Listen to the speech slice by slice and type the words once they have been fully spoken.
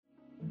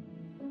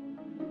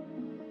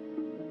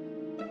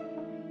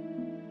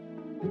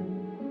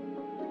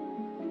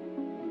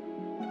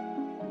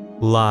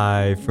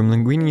Live from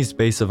Linguini's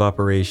base of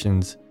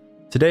operations,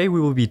 today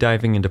we will be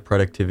diving into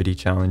productivity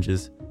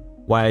challenges,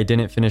 why I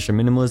didn't finish a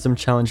minimalism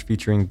challenge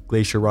featuring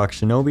Glacier Rock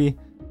Shinobi,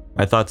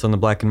 my thoughts on the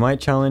black and white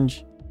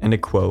challenge, and a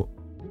quote.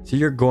 So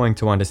you're going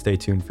to want to stay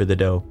tuned for the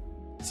dough.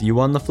 See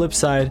you on the flip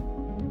side.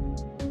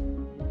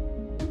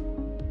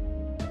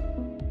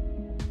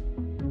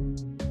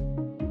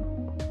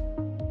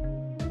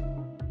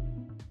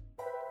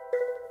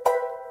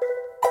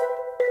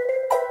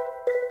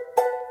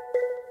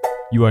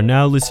 You are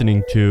now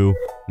listening to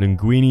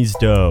Linguini's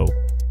Dough.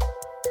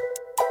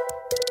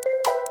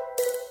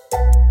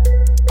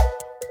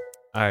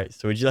 Alright,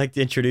 so would you like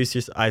to introduce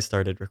yourself? I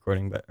started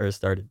recording, by the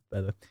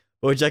way.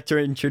 Would you like to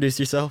introduce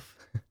yourself?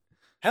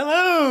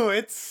 Hello,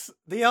 it's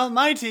the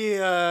almighty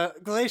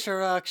Glacier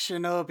Rock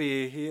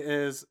Shinobi. He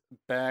is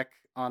back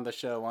on the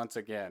show once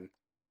again.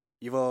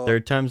 You will...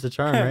 Third time's the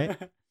charm,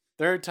 right?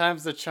 Third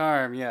time's the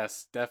charm,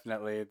 yes,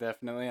 definitely,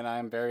 and I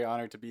am very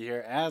honored to be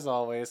here, as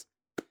always.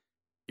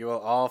 You will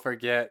all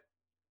forget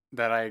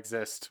that I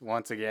exist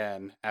once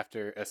again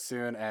as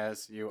soon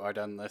as you are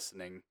done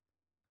listening.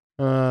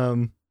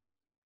 Alright,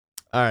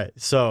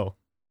 so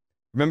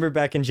remember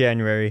back in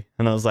January,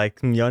 and I was like,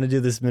 you want to do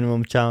this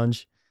minimum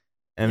challenge?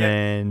 And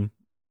then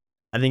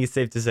I think it's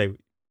safe to say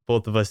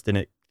both of us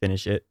didn't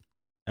finish it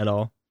at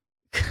all.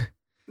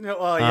 No,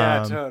 well,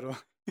 yeah, totally.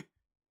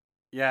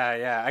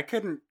 Yeah. I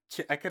couldn't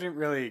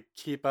really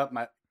keep up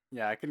I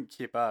couldn't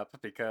keep up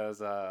because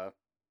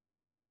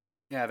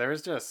there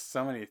was just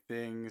so many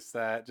things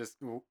that just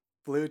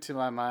flew to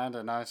my mind,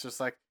 and I was just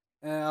like,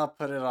 I'll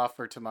put it off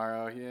for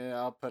tomorrow. Yeah,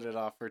 I'll put it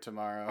off for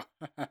tomorrow.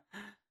 And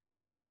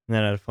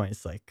then at a point,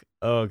 it's like,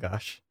 oh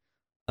gosh.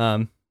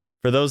 For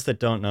those that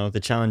don't know,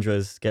 the challenge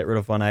was get rid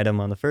of one item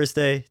on the first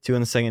day, 2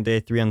 on the second day,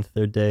 3 on the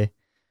third day,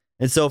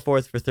 and so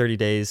forth for 30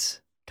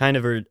 days. Kind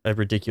of a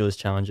ridiculous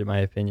challenge, in my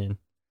opinion.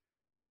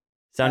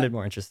 Sounded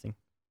more interesting.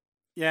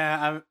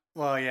 Yeah,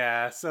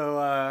 So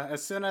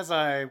as soon as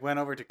I went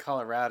over to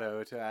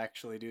Colorado to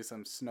actually do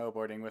some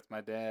snowboarding with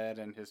my dad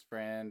and his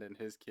friend and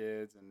his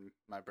kids and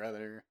my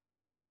brother,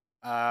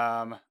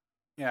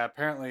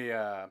 apparently,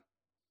 I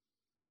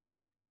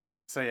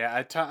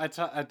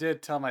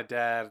did tell my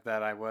dad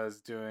that I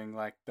was doing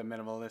like the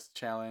minimalist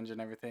challenge and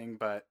everything,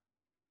 but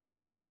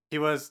he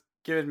was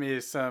giving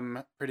me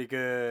some pretty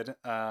good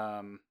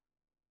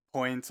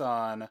points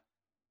on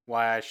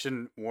why I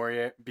shouldn't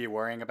be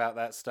worrying about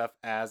that stuff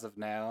as of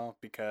now,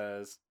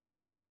 because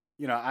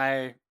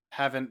I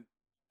haven't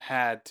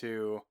had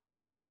to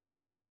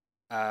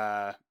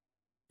I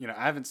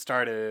haven't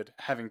started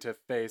having to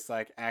face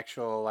like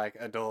actual like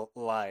adult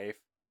life.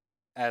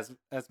 As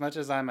much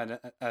as I'm an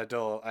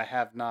adult, I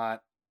have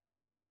not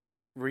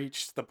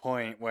reached the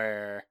point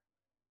where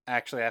I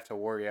actually have to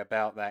worry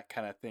about that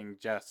kind of thing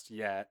just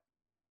yet,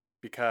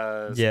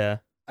 because I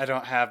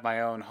don't have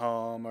my own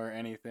home or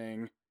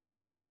anything.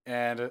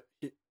 And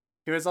he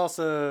was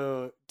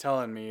also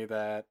telling me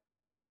that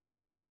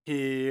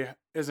he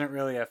isn't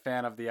really a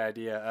fan of the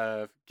idea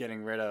of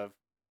getting rid of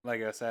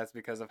Lego sets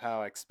because of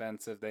how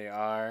expensive they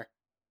are,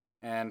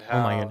 and how...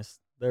 Oh my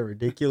goodness, they're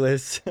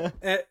ridiculous.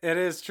 It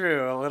is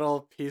true.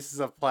 Little pieces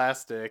of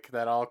plastic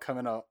that all come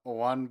in a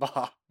one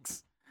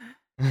box.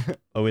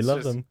 Oh, we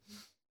love them.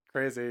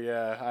 Crazy,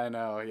 yeah, I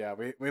know. Yeah,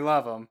 we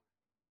love them.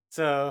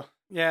 So,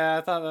 yeah,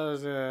 I thought that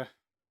was a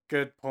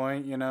good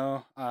point,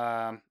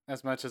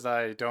 as much as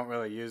I don't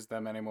really use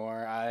them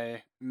anymore.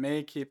 I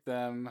may keep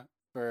them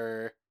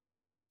for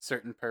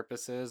certain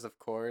purposes, of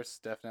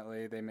course,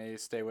 definitely. They may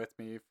stay with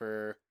me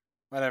for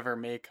whatever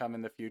may come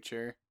in the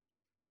future.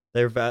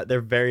 They're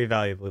very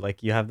valuable.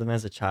 Like, you have them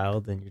as a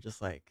child, and you're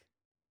just like,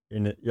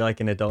 you're like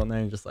an adult now,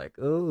 and you're just like,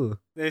 ooh.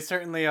 They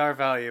certainly are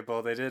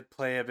valuable. They did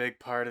play a big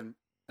part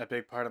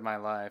of my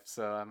life,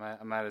 so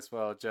I might as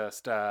well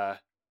just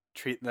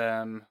treat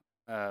them.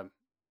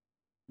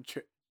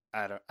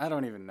 I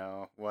don't even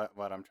know what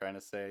I'm trying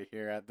to say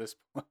here at this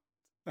point.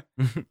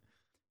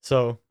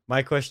 So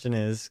my question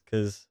is,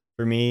 because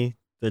for me,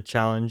 the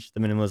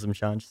minimalism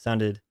challenge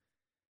sounded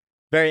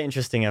very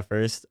interesting at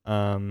first.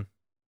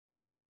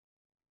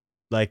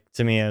 Like,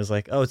 to me, I was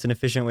like, oh, it's an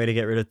efficient way to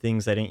get rid of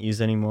things I didn't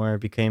use anymore.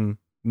 It became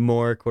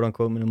more quote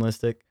unquote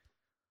minimalistic.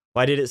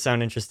 Why did it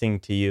sound interesting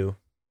to you?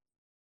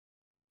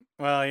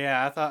 Well,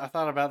 yeah, I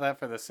thought about that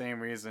for the same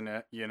reason.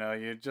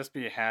 You'd just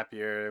be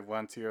happier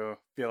once you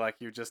feel like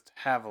you just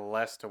have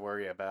less to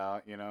worry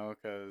about,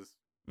 because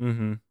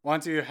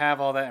once you have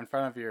all that in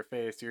front of your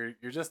face, you're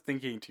just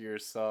thinking to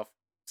yourself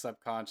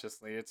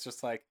subconsciously. It's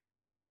just like,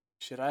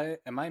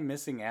 am I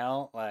missing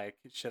out? Like,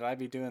 should I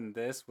be doing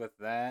this with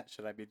that?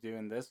 Should I be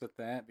doing this with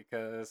that?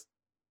 Because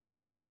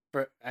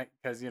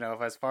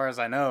as far as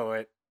I know,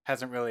 it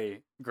hasn't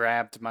really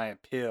grabbed my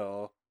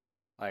appeal,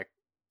 like,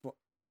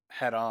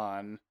 head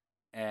on.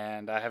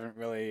 And I haven't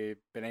really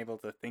been able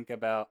to think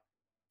about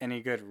any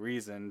good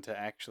reason to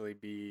actually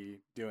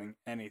be doing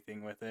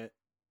anything with it.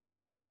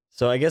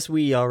 So I guess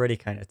we already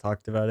kind of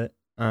talked about it,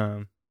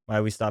 why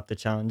we stopped the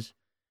challenge.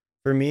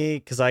 For me,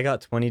 because I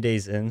got 20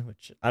 days in,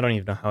 which I don't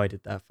even know how I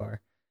did that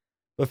far.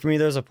 But for me,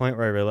 there was a point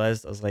where I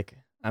realized, I was like,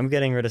 I'm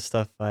getting rid of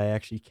stuff I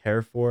actually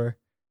care for.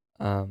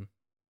 Um,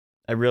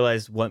 I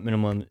realized what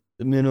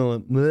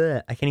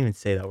I can't even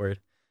say that word,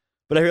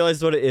 but I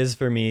realized what it is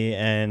for me,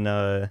 and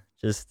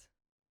just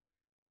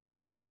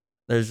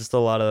there's just a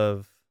lot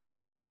of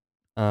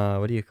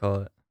what do you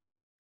call it?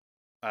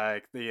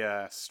 Like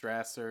the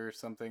stress or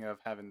something of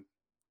having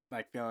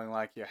like feeling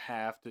like you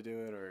have to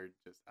do it, or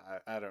just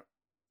I don't.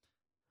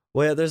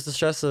 Well, yeah, there's the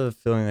stress of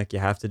feeling like you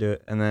have to do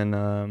it, and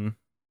then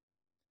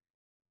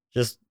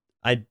just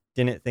I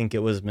didn't think it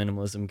was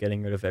minimalism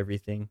getting rid of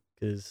everything,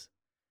 because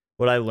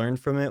what I learned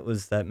from it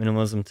was that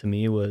minimalism to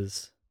me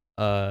was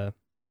uh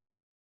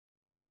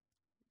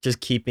just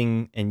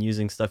keeping and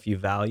using stuff you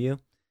value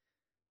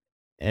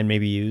and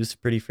maybe use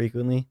pretty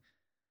frequently.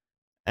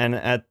 And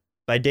at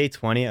by day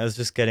 20, I was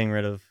just getting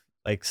rid of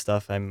like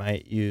stuff I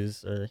might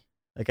use, or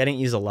like I didn't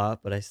use a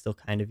lot, but I still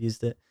kind of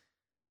used it.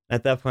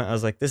 At that point, I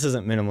was like, this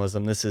isn't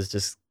minimalism. This is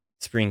just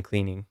spring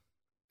cleaning.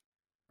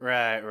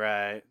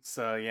 Right.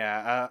 So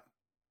yeah,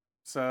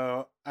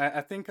 so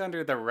I think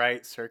under the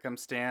right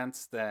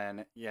circumstance,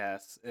 then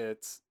yes,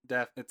 it's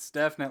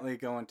definitely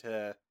going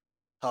to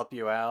help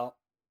you out.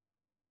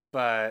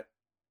 But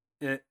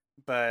it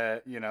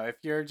but if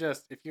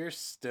you're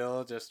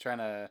still just trying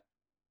to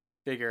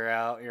figure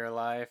out your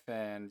life,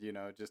 and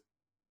just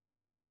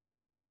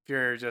if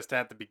you're just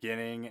at the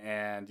beginning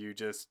and you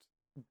just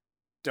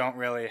don't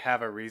really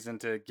have a reason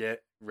to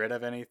get rid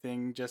of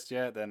anything just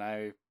yet, then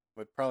I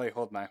would probably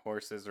hold my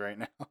horses right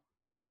now.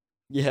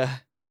 Yeah,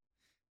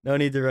 no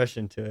need to rush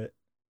into it.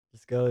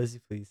 Just go as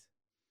you please.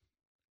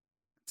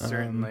 Um,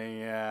 Certainly,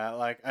 yeah.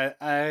 Like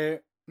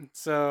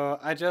so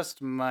I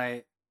just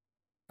might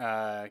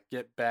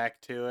get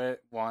back to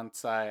it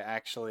once I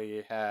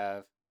actually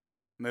have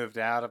moved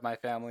out of my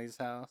family's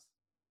house.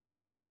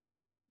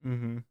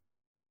 mm-hmm.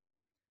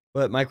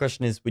 But my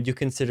question is, would you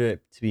consider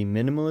it to be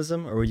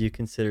minimalism, or would you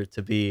consider it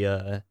to be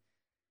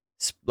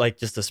like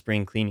just a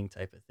spring cleaning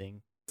type of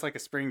thing? It's like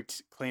a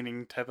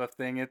cleaning type of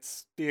thing.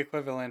 It's the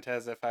equivalent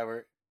as if I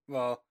were,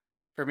 well,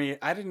 for me,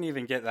 I didn't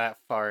even get that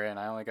far in.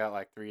 I only got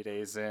like 3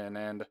 days in,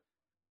 and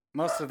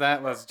most of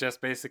that was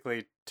just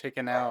basically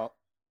taking out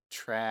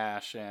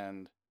trash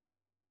and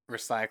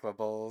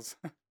recyclables,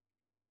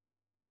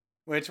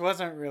 which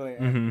wasn't really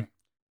Mm-hmm. anything.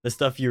 The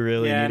stuff you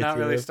really Yeah, needed not to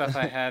get really rid stuff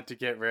I of. had to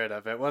get rid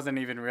of. It wasn't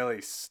even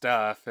really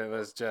stuff. It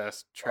was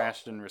just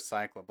trash and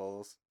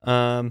recyclables.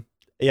 um,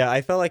 yeah,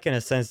 I felt like in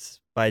a sense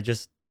by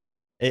just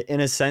in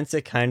a sense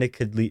it kind of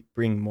could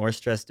bring more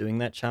stress doing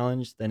that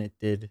challenge than it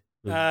did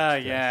relieve stress.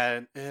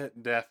 Yeah,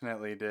 it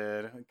definitely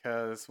did.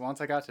 Because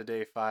once I got to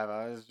day 5,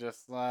 I was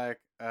just like,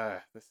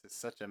 this is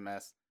such a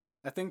mess.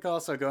 I think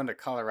also going to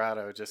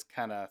Colorado just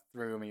kind of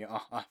threw me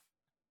off.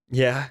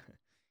 Yeah,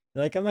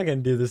 you're like I'm not gonna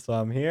do this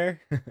while I'm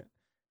here, and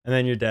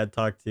then your dad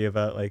talked to you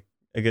about like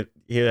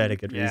he had a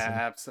good Yeah,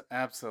 reason.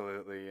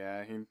 absolutely.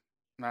 Yeah,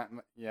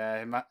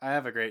 I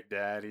have a great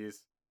dad.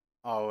 He's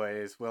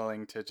always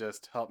willing to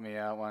just help me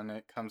out when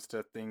it comes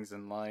to things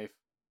in life.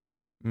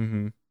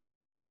 Mm-hmm.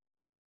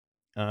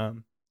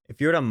 If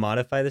you were to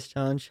modify this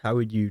challenge, how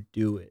would you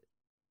do it?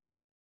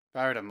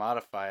 If I were to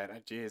modify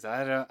it, geez,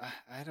 I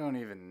don't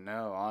even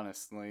know,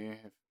 honestly.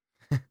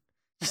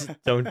 Just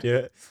don't do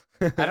it.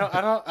 I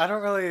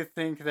don't really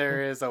think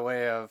there is a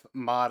way of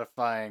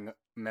modifying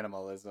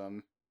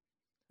minimalism.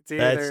 It's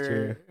That's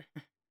true. either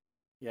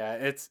yeah,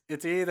 it's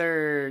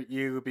either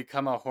you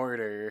become a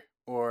hoarder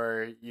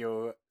or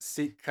you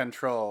seek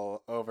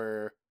control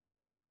over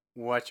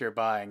what you're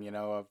buying,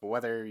 of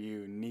whether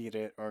you need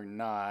it or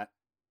not,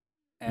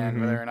 and Mm-hmm.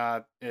 whether or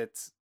not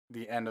it's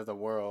the end of the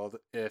world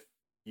if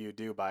you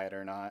do buy it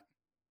or not.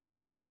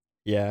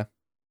 Yeah.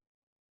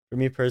 For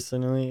me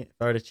personally, if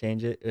I were to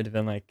change it, it would have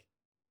been like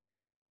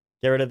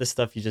get rid of the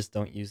stuff you just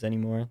don't use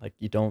anymore, like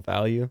you don't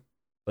value,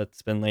 but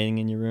it's been laying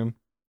in your room,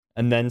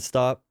 and then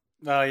stop.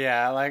 Oh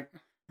yeah, like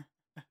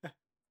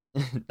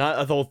Not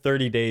a whole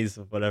 30 days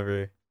of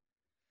whatever.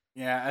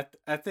 yeah,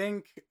 I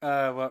think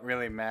what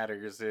really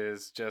matters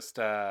is just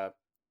kind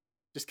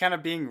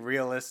of being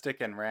realistic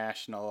and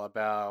rational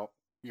about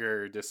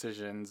your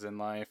decisions in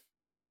life.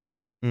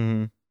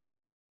 Mm-hmm.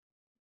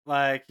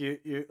 Like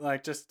you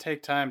like just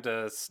take time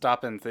to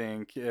stop and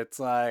think. It's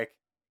like,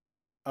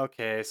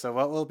 okay, so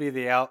what will be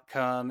the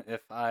outcome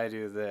if I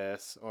do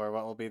this, or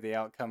what will be the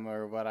outcome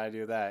or what I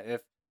do that?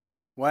 If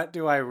what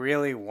do I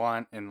really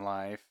want in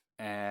life,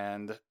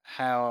 and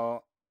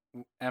how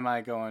am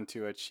I going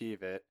to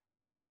achieve it?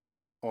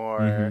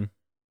 Mm-hmm.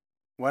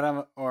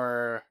 Or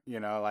or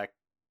like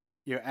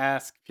you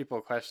ask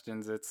people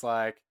questions. It's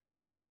like,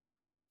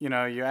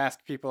 you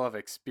ask people of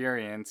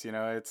experience,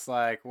 it's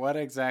like, what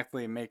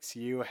exactly makes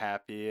you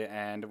happy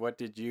and what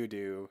did you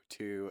do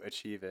to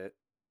achieve it?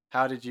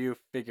 How did you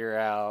figure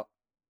out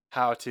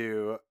how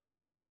to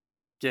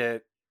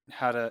get,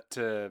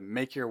 to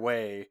make your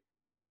way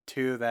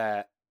to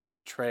that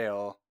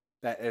trail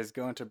that is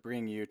going to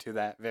bring you to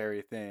that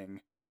very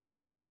thing?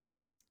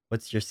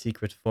 What's your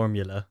secret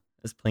formula,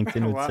 as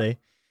Plankton would What? say?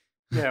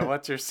 Yeah,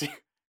 what's your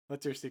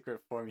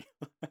secret formula?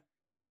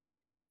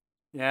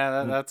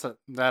 Yeah, that Mm,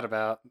 that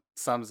about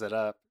sums it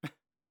up.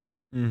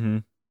 mm-hmm.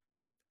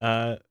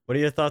 What are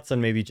your thoughts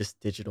on maybe just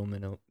digital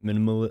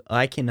minimal?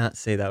 I cannot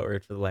say that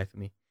word for the life of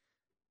me.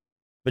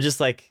 But just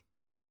like,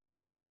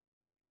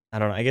 I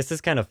don't know. I guess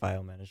it's kind of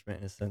file management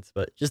in a sense,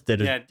 but just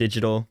Yeah,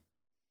 digital.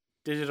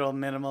 digital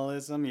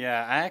minimalism.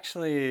 Yeah, I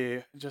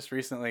actually just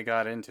recently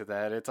got into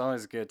that. It's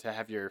always good to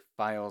have your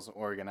files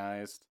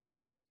organized.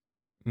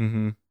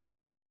 Mm-hmm.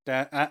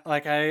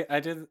 I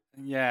did,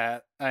 yeah,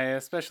 I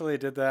especially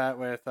did that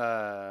with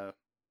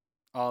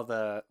all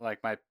the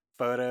like my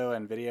photo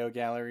and video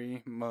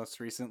gallery most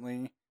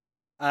recently.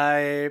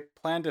 I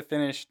plan to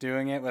finish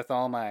doing it with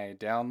all my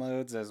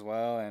downloads as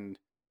well and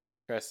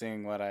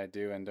pressing what I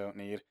do and don't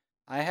need.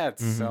 I had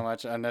Mm-hmm. so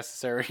much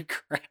unnecessary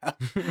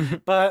crap.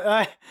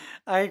 But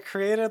I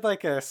created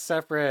like a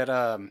separate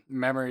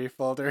memory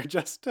folder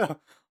just to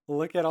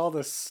look at all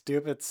the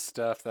stupid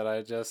stuff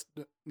that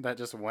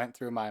just went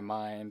through my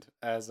mind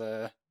as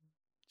a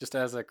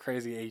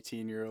crazy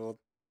 18-year-old.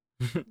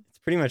 It's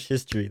pretty much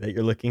history that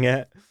you're looking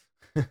at.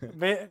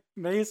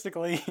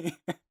 Basically,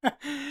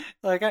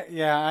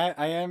 I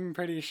am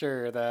pretty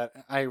sure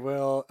that I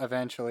will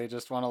eventually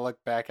just want to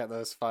look back at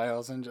those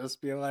files and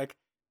just be like,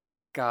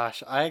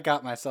 gosh, I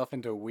got myself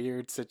into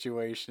weird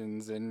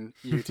situations in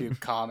YouTube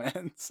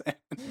comments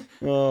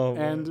Oh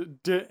man.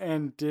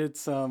 and did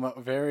some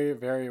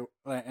very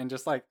and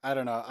just like I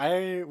don't know,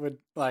 I would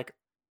like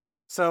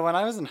so when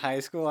I was in high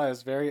school, I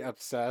was very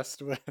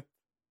obsessed with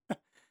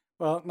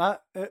well,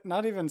 not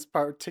even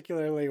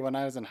particularly when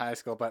I was in high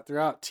school, but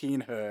throughout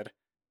teenhood,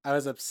 I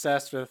was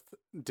obsessed with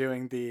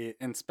doing the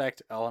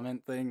inspect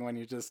element thing when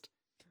you just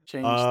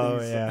change Oh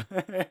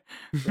things.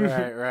 yeah.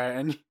 Right,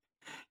 and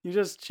you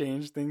just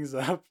change things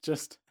up.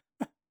 Just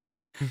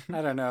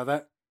I don't know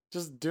that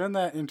just doing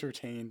that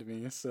entertained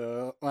me.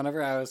 So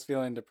whenever I was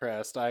feeling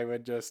depressed, I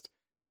would just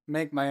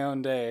make my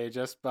own day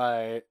just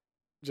by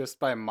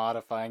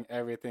modifying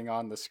everything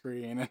on the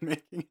screen and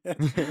making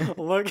it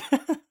look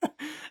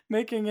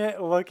making it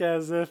look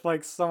as if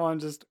like someone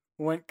just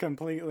went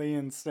completely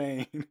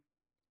insane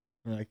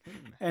You're like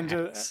and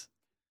just hacks.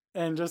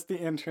 and just the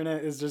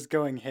internet is just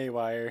going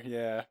haywire.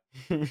 Yeah.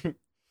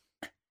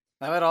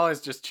 That would always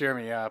just cheer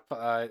me up.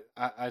 I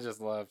just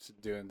loved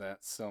doing that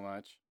so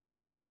much.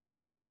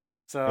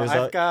 So There's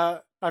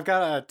a I've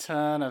got a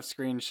ton of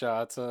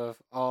screenshots of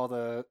all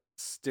the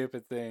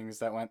stupid things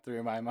that went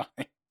through my mind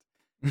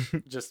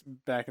just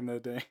back in the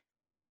day.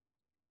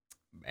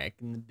 back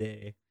in the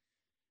day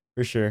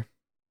for sure.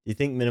 Do you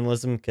think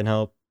minimalism can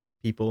help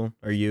people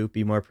or you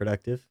be more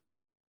productive?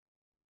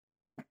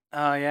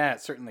 Oh yeah,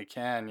 it certainly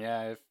can.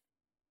 Yeah,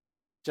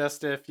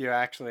 if you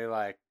actually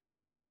like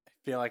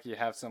feel like you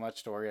have so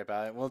much to worry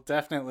about, it will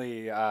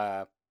definitely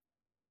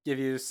give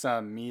you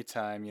some me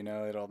time.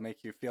 It'll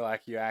make you feel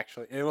like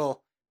it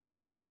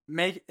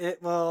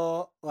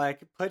will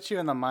like put you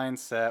in the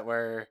mindset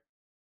where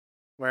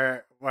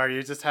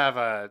you just have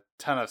a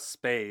ton of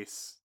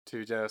space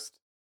to just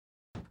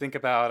think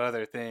about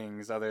other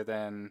things other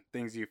than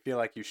things you feel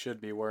like you should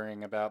be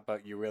worrying about,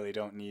 but you really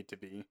don't need to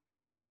be.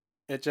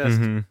 It just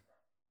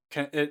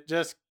Mm-hmm. it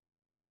just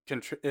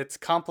it's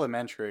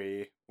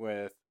complementary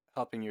with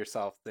helping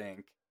yourself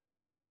think.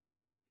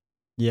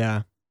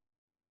 Yeah,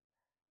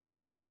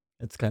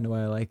 that's kind of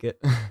why I like it.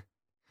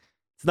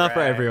 It's not for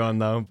Right. everyone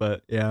though,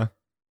 but yeah.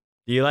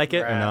 Do you like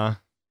it or Right.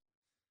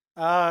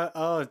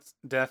 nah? It's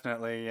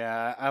definitely,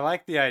 yeah. I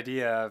like the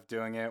idea of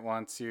doing it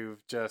once you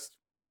just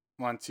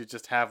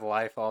have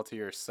life all to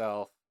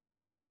yourself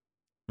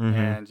Mm-hmm.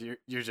 and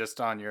you're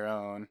just on your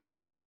own.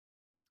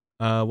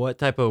 What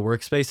type of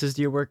workspaces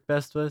do you work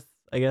best with?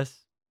 I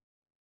guess.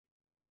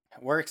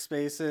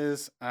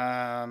 Workspaces,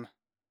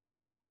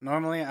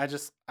 normally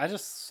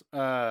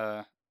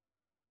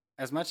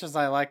as much as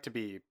I like to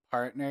be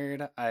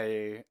partnered,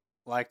 I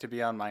like to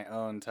be on my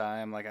own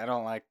time. Like I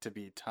don't like to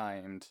be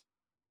timed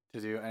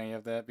to do any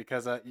of that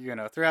because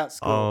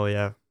Oh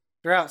yeah.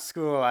 throughout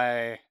school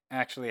I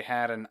actually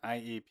had an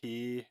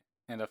IEP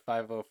and a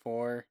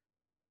 504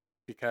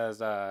 because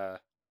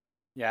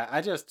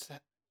yeah, just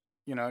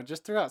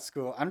throughout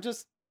school,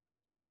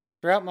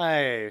 throughout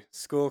my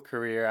school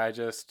career, I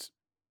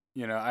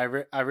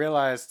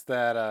realized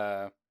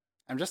that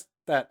I'm just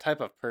that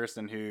type of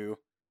person who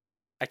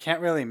I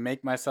can't really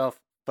make myself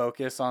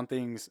focus on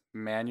things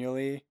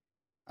manually.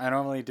 I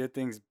normally did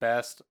things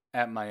best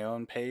at my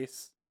own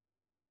pace.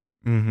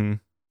 Mm-hmm.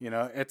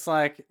 It's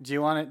like, do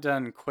you want it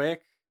done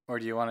quick or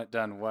do you want it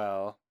done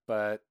well?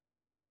 But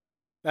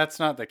that's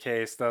not the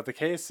case, though. The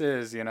case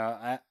is,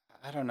 I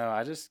don't know.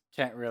 I just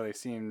can't really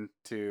seem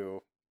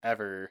to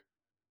ever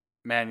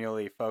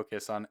manually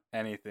focus on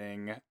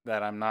anything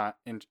that I'm not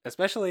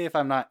especially if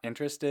I'm not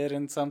interested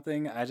in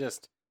something. I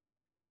just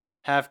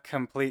have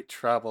complete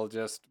trouble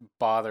just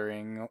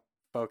bothering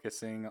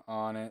focusing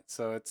on it.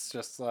 So it's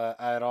just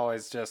I'd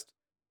always just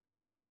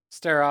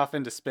stare off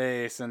into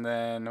space and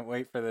then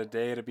wait for the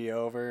day to be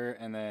over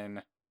and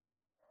then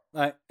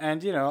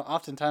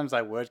oftentimes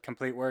I would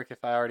complete work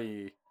if I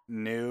already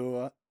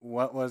knew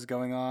what was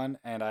going on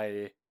and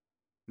I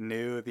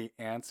knew the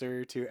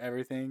answer to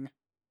everything.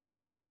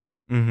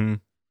 Mm-hmm.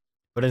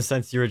 But in a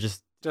sense, you were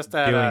just Just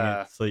that doing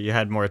it so you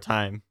had more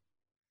time.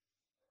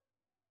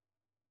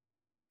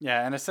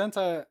 Yeah, in a sense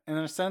I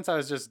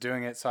was just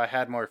doing it so I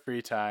had more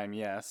free time,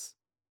 yes.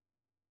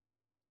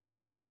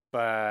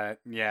 But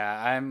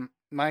yeah,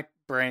 my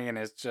brain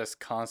is just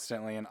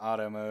constantly in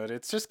auto mode.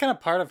 It's just kind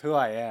of part of who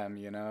I am,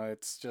 you know.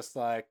 It's just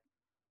like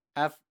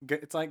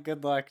it's like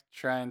good luck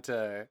trying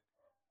to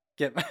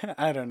get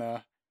I don't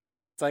know.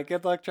 It's like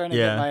good luck trying to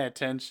get Yeah. my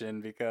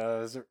attention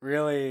because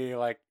really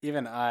like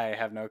even I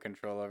have no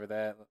control over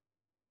that.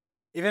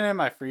 Even in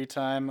my free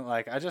time,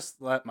 like I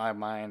just let my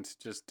mind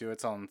just do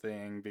its own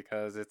thing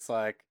because it's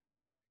like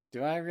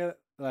do I really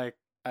like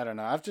I don't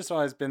know. I've just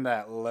always been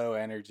that low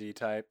energy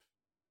type.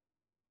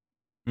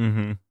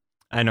 Mm-hmm.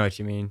 I know what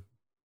you mean.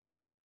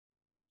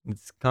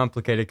 It's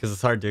complicated because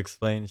it's hard to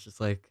explain. It's just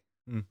like,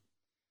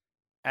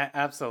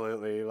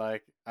 Absolutely.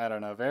 Like, I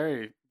don't know,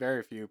 very,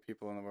 very few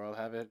people in the world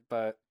have it,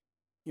 but,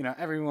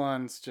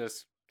 everyone's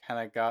just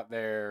kind of got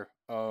their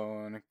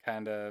own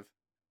kind of,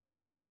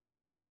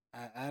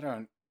 I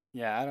don't,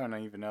 yeah, I don't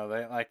even know.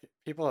 Like,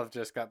 people have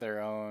just got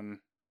their own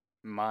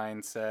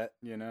mindset,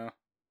 you know?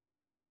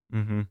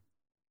 mm-hmm.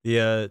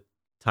 The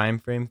time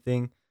frame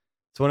thing.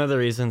 It's one of the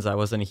reasons I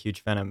wasn't a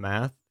huge fan of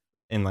math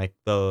in like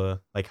the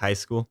like high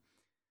school.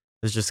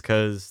 It's just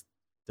because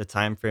the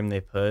time frame they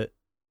put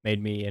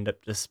made me end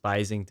up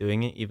despising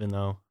doing it, even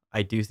though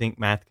I do think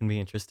math can be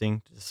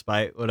interesting,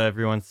 despite what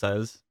everyone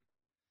says.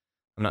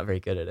 I'm not very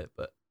good at it,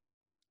 but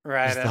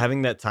Right. just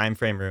having that time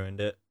frame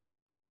ruined it.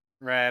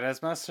 Right.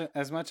 As much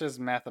as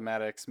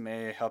mathematics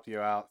may help you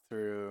out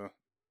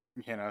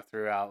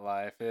throughout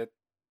life,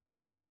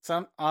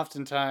 some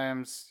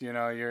oftentimes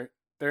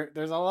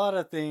there's a lot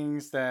of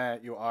things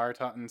that you are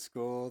taught in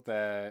school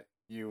that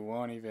you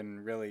won't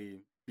even really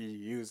be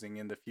using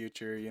in the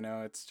future.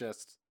 It's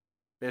just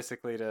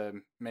basically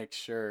to make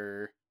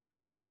sure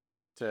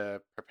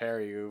to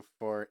prepare you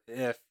for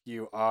if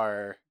you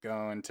are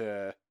going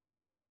to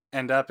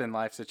end up in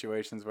life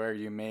situations where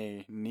you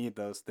may need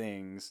those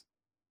things.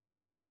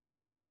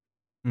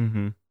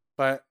 Mm-hmm.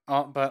 But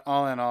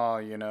all in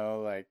all,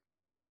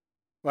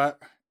 but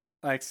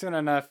like soon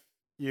enough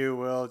you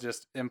will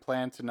just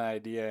implant an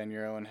idea in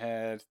your own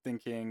head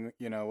thinking,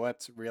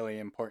 what's really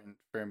important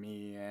for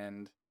me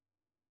and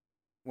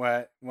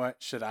what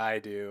should I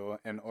do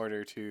in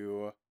order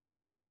to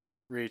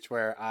reach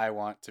where I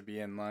want to be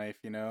in life,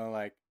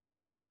 like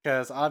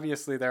cuz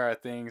obviously there are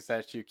things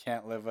that you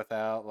can't live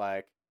without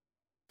like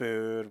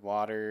food,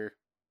 water,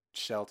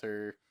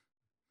 shelter.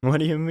 What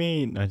do you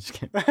mean? No, just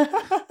kidding.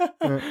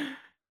 Uh,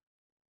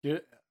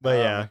 you but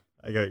yeah,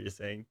 I get what you're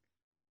saying.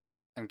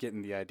 I'm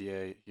getting the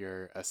idea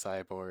you're a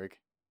cyborg.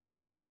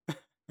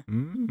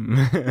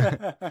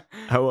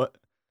 I wa-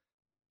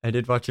 I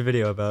did watch a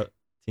video about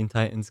Teen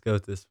Titans Go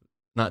this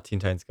not Teen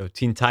Titans Go,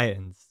 Teen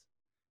Titans.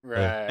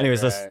 Right,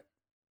 Anyways, let's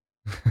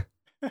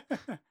right.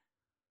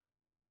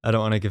 I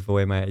don't want to give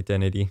away my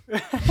identity.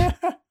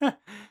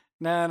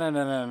 No, no,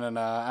 no, no, no,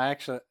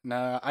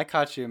 no. I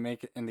caught you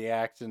in the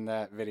act in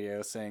that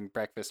video saying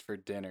breakfast for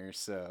dinner.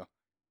 So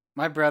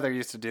my brother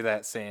used to do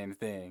that same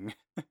thing.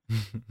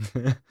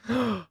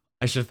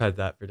 I should have had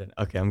that for dinner.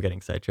 Okay, I'm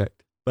getting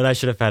sidetracked. But I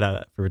should have had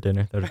that for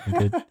dinner. That would have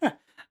been good.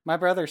 My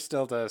brother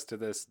still does to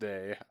this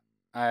day.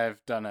 I've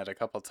done it a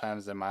couple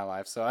times in my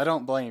life, so I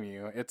don't blame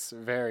you. It's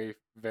very,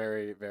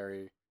 very,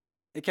 very.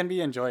 It can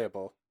be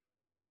enjoyable.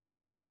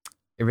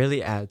 It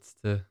really adds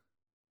to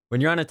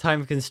when you're on a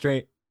time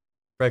constraint,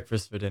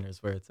 breakfast for dinner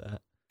is where it's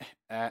at.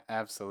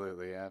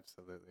 Absolutely,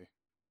 absolutely.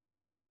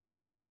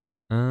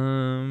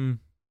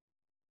 Um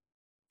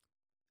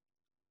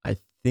I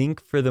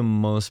think for the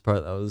most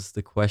part that was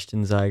the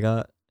questions I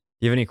got.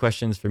 Do you have any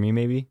questions for me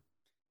maybe?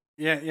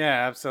 Yeah,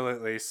 yeah,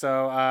 absolutely.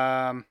 So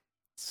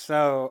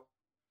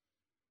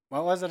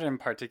what was it in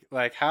particular?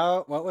 Like,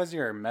 what was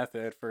your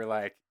method for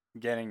like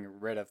getting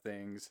rid of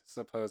things?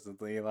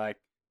 Supposedly, like,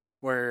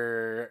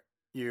 were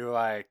you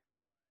like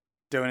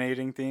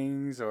donating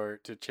things or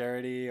to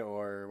charity,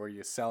 or were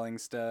you selling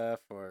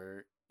stuff,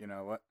 or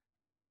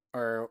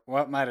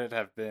what might it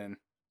have been?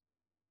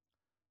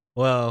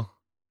 Well,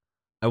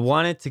 I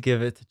wanted to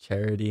give it to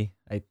charity.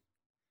 I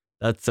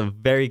That's a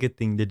very good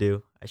thing to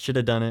do. I should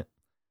have done it.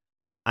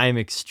 I am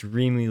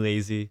extremely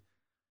lazy.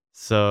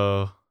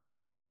 So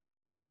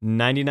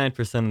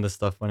 99% of the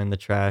stuff went in the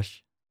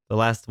trash. The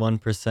last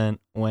 1%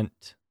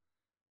 went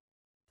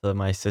to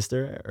my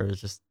sister or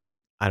just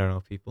I don't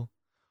know people.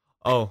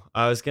 Oh,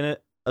 I was gonna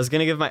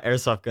give my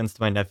airsoft guns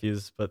to my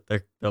nephews, but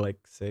they're like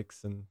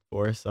 6 and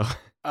 4, so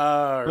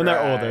Oh, when they're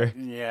right. older.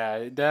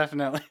 Yeah,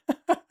 definitely.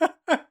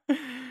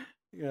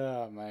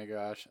 Oh my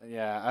gosh.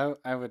 Yeah,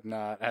 I would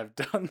not have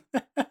done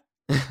that.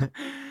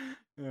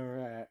 All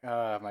right.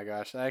 Oh my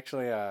gosh.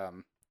 Actually,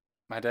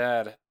 my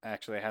dad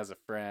actually has a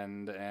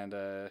friend,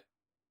 and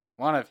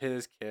one of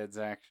his kids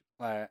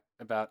actually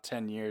about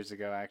 10 years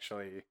ago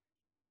actually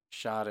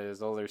shot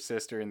his older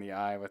sister in the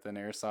eye with an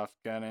airsoft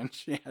gun, and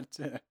she had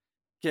to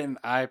get an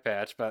eye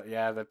patch. But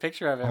yeah, the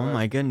picture of it Oh was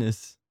my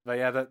goodness. but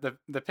yeah,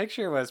 the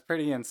picture was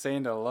pretty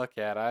insane to look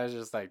at. I was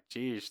just like,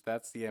 geez,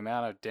 that's the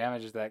amount of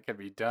damage that could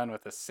be done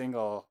with a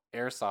single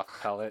airsoft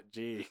pellet.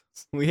 Geez.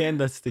 We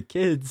hand us to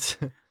kids.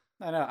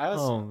 I know.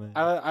 Oh man.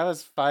 I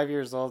was 5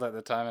 years old at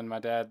the time, and my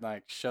dad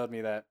like showed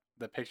me the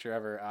picture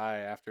of her eye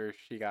after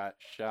she got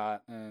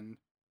shot, and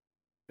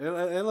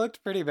it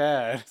looked pretty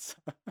bad. So,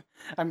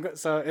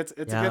 so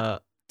Yeah.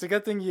 it's a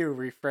good thing you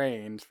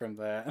refrained from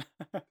that.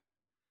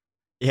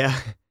 Yeah.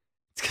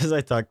 It's because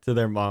I talked to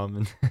their mom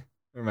and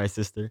or my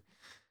sister.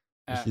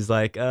 And Uh, she's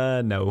like,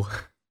 no.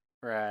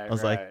 right, I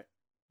was like,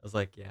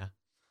 right. yeah.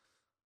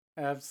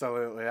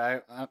 Absolutely.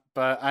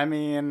 But I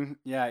mean,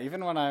 yeah,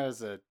 even when I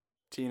was a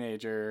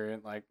teenager,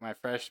 like my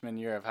freshman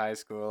year of high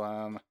school,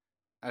 I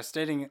was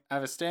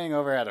staying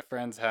over at a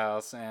friend's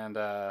house, and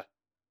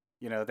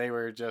they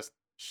were just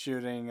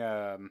shooting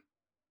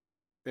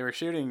they were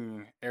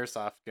shooting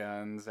airsoft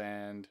guns,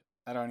 and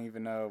I don't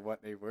even know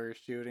what they were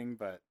shooting,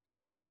 but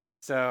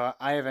so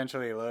I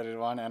eventually loaded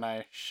one and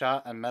I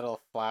shot a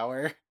metal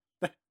flower.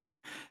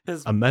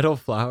 His A metal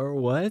flower?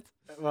 What?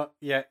 Well,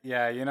 yeah,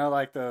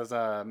 like those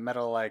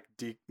metal like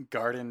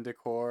garden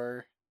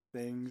decor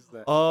things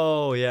that.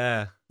 Oh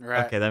yeah.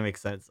 Right. Okay, that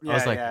makes sense. I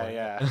was Yeah, like, yeah, what?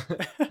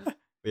 yeah.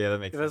 Yeah, that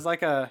makes It sense. was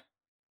like a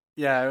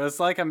yeah, it was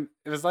like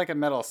a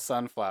metal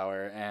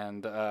sunflower,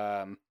 and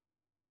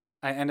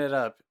I ended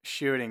up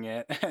shooting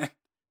it.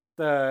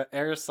 The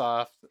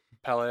airsoft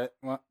pellet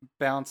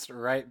bounced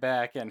right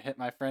back and hit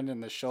my friend in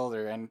the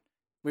shoulder, and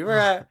we were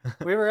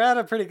at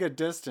a pretty good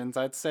distance.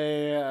 I'd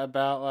say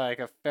about like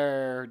a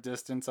fair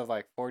distance of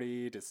like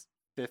 40 to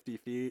 50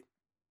 feet.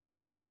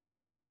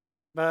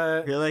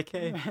 But You're like,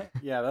 hey.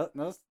 yeah,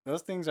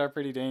 those things are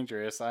pretty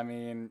dangerous. I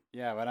mean,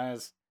 yeah, when I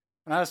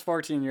was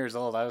 14 years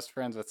old, I was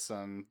friends with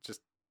some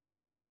just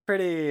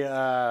pretty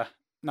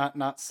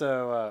not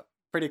so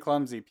pretty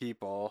clumsy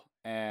people,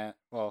 and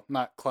well,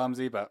 not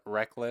clumsy but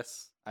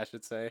reckless, I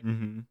should say.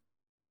 Mm-hmm.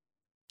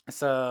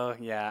 So,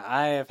 yeah,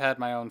 I have had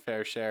my own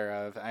fair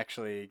share of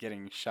actually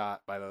getting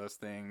shot by those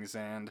things,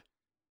 and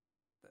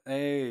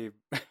they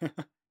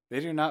they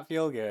do not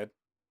feel good.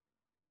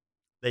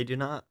 They do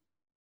not.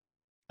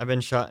 I've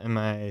been shot in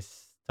my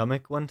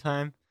stomach one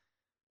time.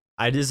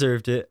 I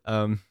deserved it.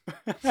 Me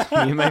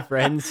and my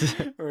friends,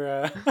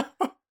 Right.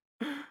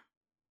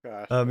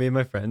 Gosh. me and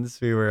my friends,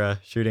 we were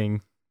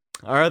shooting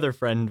our other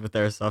friend with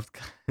airsoft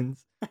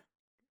guns,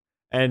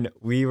 and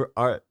we were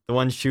the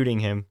ones shooting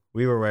him.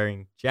 We were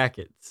wearing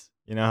jackets.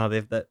 You know how they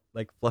have that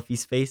like fluffy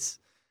space.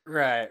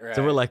 Right,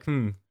 So we're right.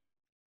 like,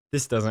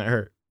 this doesn't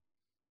hurt.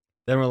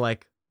 Then we're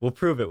like, we'll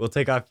prove it. We'll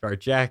take off our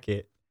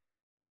jacket,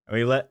 and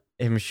we let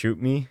him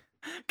shoot me.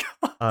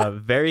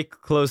 Very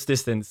close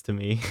distance to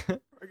me.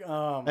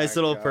 Oh Nice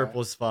my little gosh.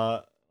 purple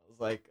spot. I was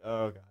like,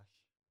 oh gosh.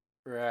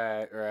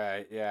 Right,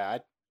 right. Yeah,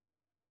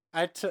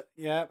 I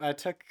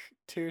took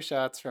two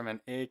shots from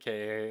an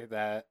AK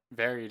that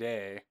very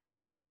day.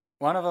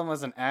 One of them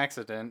was an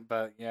accident,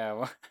 but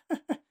yeah,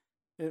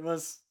 it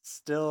was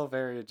still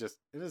it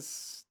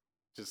was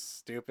just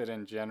stupid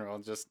in general,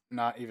 just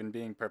not even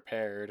being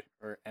prepared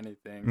or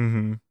anything.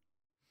 Mm-hmm.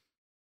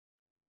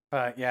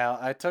 But yeah,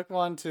 I took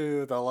one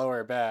to the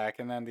lower back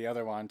and then the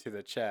other one to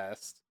the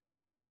chest.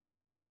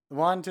 The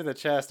one to the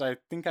chest, I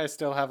think I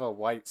still have a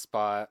white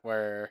spot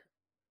where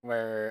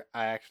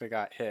I actually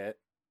got hit.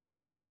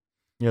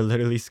 You're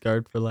literally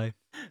scarred for life.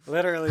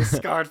 Literally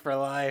scarred for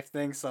life.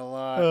 Thanks a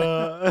lot.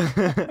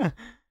 uh,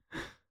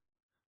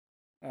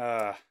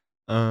 uh,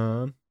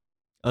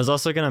 I was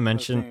also gonna those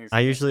mention things.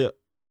 I usually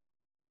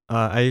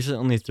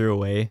only threw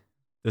away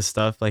this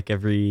stuff like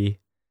every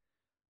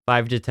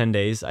 5 to 10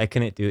 days. I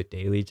couldn't do it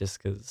daily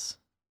just because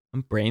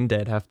I'm brain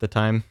dead half the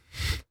time.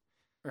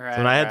 So when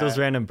Right, I had those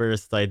right. random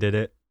bursts, I did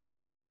it.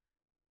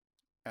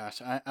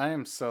 Gosh, I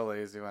am so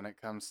lazy when it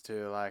comes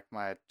to like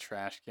my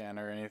trash can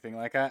or anything.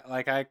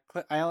 I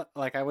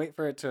wait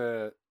for it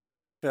to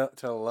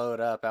load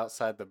up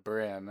outside the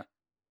brim,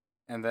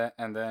 and then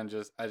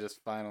I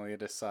just finally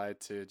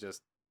decide to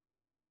just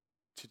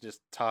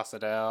toss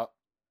it out.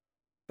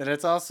 But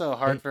it's also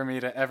hard I for me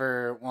to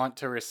ever want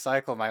to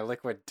recycle my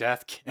liquid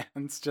death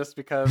cans just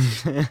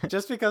because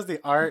the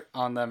art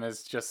on them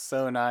is just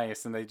so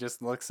nice and they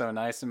just look so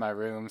nice in my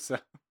room. So,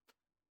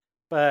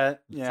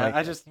 but it's yeah, like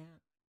I can't.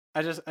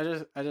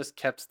 I just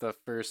kept the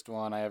first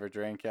one I ever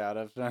drank out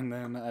of, and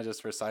then I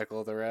just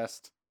recycled the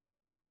rest.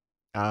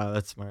 Ah,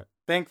 that's smart.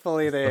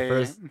 Thankfully, That's the they,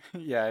 first.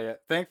 yeah, yeah.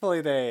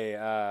 Thankfully,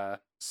 they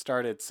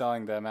started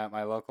selling them at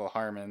my local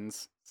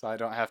Harmons, so I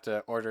don't have to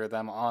order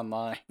them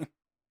online.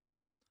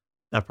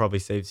 That probably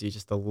saves you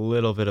just a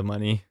little bit of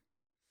money.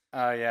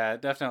 Oh yeah,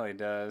 it definitely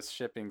does.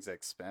 Shipping's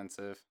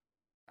expensive.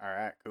 All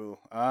right, cool.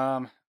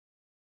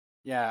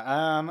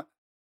 Yeah.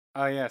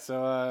 Oh yeah.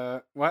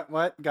 So,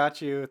 what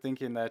got you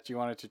thinking that you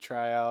wanted to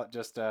try out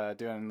just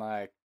doing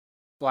like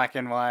black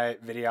and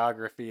white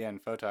videography and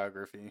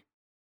photography?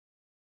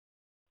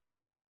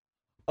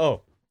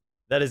 Oh,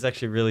 that is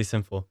actually really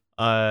simple.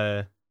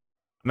 I'm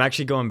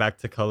actually going back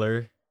to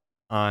color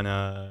on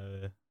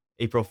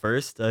April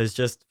 1st. It's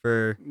just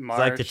for because I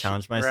like to March.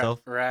 challenge Right,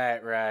 myself.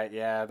 right, right.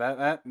 Yeah,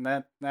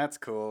 that's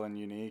cool and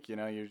unique.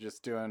 You're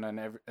just doing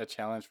a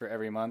challenge for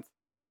every month.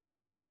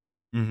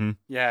 Mm-hmm.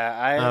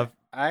 Yeah, Uh,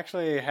 I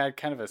actually had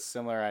kind of a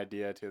similar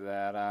idea to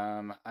that.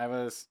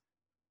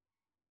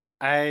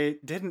 I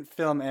didn't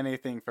film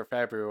anything for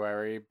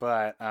February,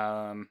 but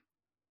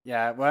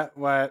yeah,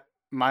 what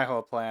my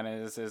whole plan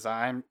is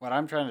I'm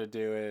trying to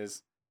do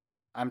is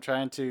I'm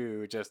trying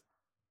to just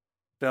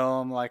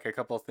film like a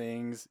couple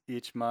things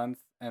each month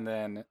and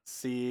then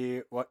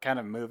see what kind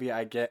of movie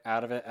I get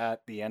out of it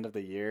at the end of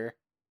the year.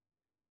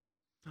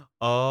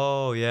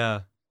 Oh,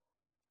 yeah.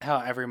 How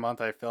every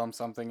month I film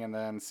something and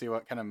then see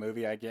what kind of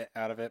movie I get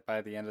out of it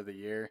by the end of the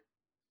year.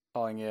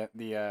 Calling it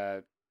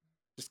the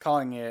just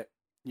calling it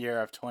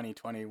year of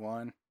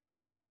 2021.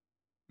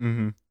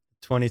 Mm-hmm.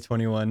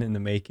 2021 in the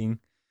making.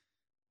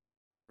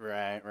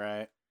 Right,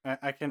 right.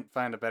 I couldn't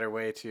find a better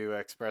way to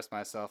express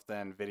myself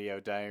than video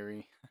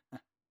diary.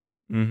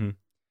 Mm-hmm.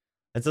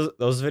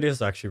 Those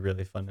videos are actually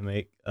really fun to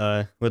make.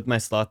 With my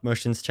Sloth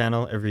Motions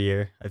channel, every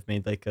year I've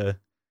made like a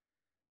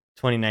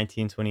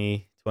 2019,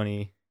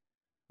 2020.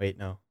 Wait,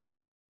 no.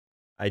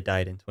 I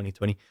died in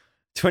 2020.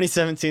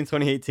 2017,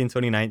 2018,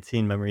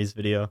 2019 memories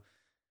video.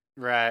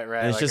 Right, And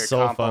right, it's like just a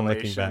so fun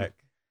looking compilation. back.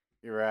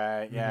 You're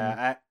right. Mm-hmm.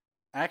 Yeah,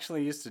 I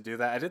actually used to do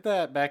that. I did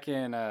that back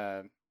in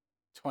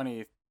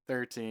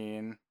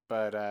 2013,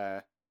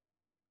 but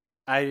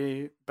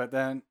but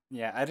then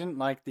yeah, I didn't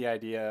like the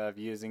idea of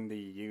using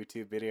the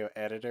YouTube video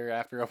editor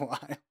after a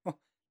while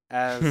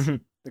as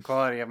the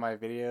quality of my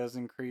videos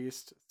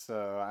increased.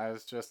 So I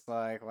was just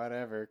like,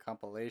 whatever,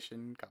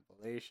 compilation,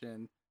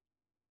 compilation.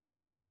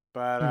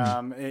 But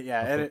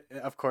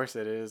of course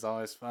it is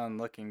always fun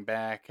looking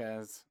back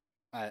as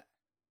I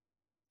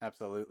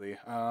absolutely.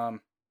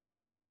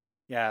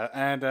 Yeah,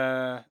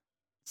 and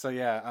so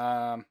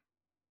yeah,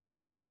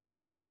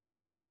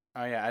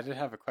 oh yeah, I did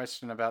have a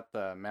question about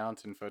the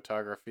mountain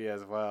photography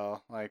as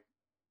well. Like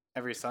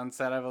every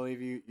sunset, I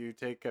believe you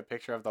take a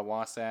picture of the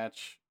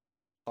Wasatch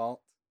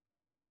Fault.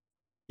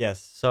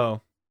 Yes.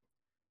 So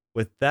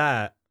with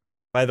that,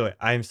 by the way,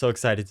 I am so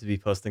excited to be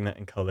posting that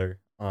in color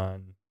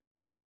on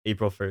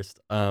April 1st.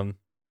 I'm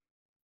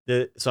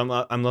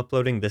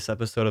uploading this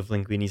episode of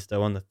Linguini's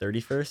Dough on the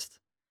 31st,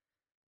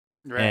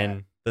 Right.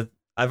 and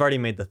I've already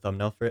made the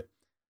thumbnail for it.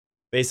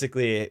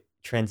 Basically, it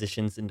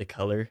transitions into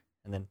color,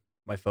 and then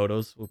my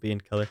photos will be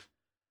in color.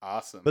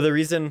 Awesome. But the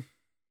reason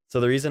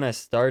I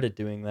started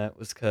doing that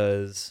was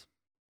because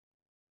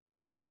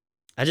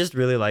I just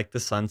really like the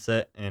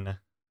sunset, and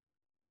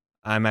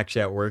I'm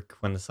actually at work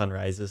when the sun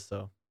rises,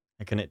 so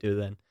I couldn't do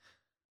it then.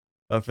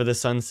 But for the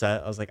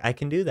sunset, I was like, I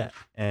can do that,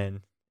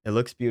 and it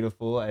looks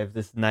beautiful. I have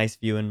this nice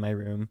view in my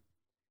room,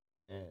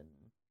 and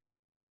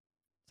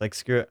it's like,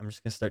 screw it, I'm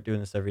just gonna start doing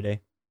this every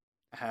day.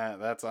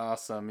 That's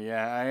awesome.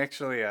 Yeah, I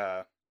actually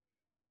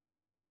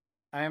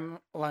I'm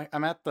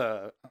at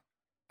the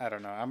I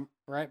don't know. I'm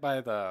right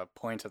by the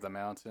point of the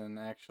mountain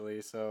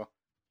actually. So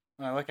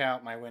when I look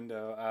out my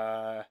window,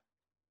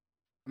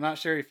 I'm not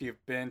sure if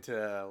you've been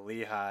to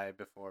Lehigh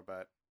before,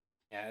 but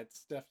yeah,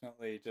 it's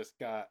definitely just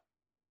got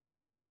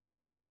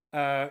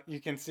you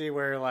can see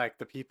where like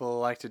the people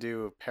like to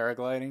do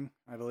paragliding,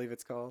 I believe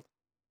it's called.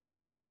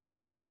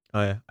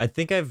 Oh yeah, I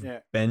think I've Yeah.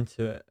 been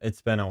to it.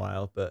 It's been a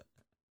while, but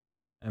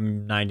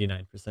I'm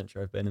 99%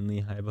 sure I've been in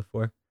Lehigh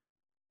before.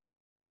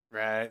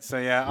 Right. So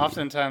yeah,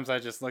 oftentimes I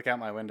just look out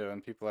my window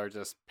and people are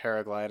just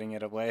paragliding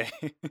it away.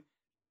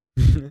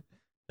 They're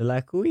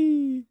like,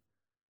 wee.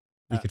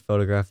 You Uh, could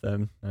photograph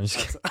them. I'm just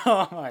that's kidding.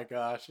 oh my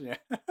gosh, yeah.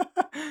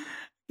 I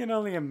can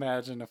only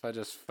imagine if I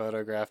just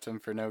photographed him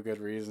for no good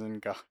reason.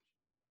 God.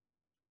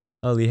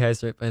 Oh,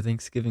 Lehigh's right by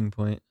Thanksgiving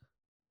Point.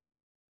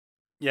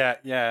 Yeah,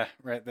 yeah,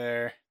 right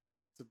there.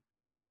 It's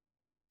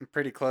I'm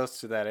pretty close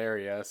to that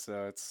area,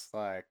 so it's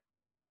like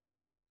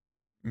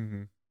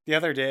Mm-hmm. the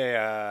other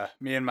day,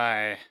 me and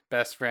my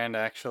best friend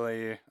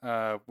actually,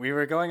 we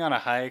were going on a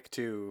hike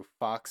to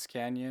Fox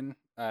Canyon.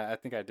 I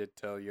think I did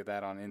tell you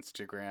that on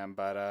Instagram,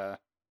 but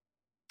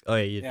Oh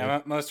yeah, you yeah,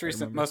 did. I recent,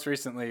 remember. most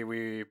recently,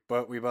 we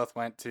both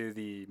went to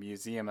the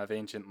Museum of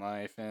Ancient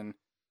Life, and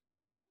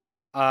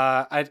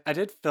I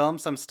did film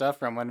some stuff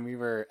from when we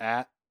were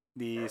at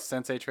the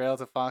Sensei Trail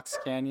to Fox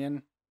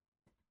Canyon,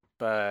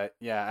 but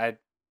yeah,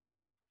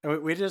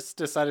 we just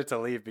decided to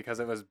leave because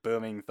it was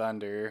booming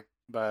thunder,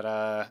 but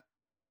Oh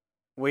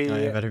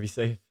yeah, we better be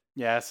safe.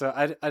 yeah, so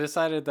I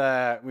decided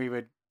that we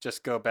would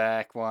just go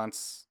back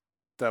once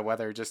the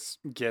weather just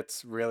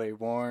gets really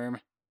warm.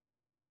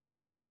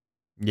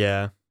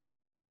 Yeah.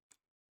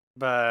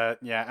 But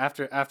yeah,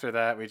 after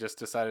that, we just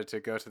decided to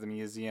go to the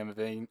Museum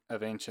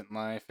of Ancient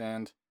Life,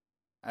 and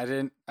I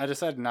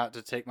decided not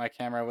to take my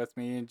camera with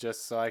me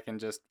just so I can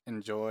just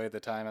enjoy the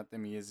time at the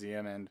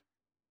museum, and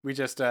we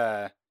just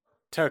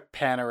took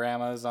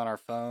panoramas on our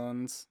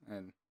phones,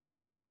 and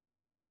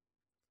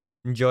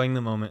Enjoying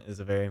the moment is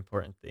a very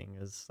important thing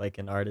as like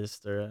an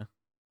artist or a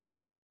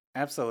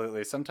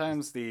absolutely. just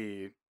Sometimes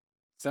the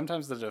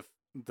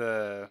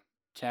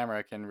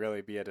camera can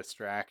really be a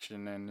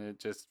distraction, and it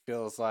just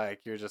feels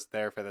like you're just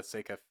there for the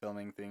sake of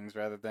filming things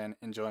rather than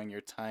enjoying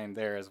your time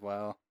there as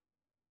well.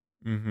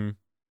 mm-hmm.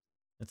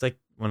 It's like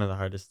one of the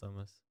hardest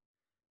almost.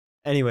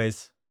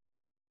 Anyways,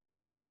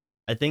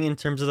 I think in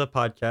terms of the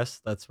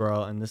podcast, that's where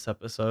I'll end this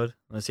episode.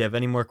 Unless you have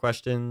any more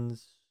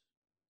questions.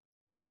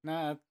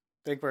 Nah,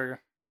 think we're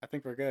I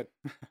think we're good.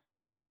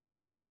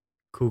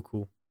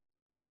 Cool.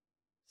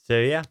 So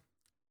yeah,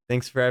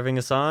 thanks for having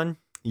us on.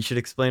 You should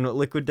explain what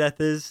Liquid Death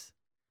is.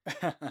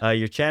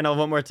 Your channel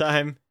one more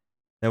time.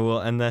 Then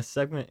we'll end this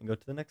segment and go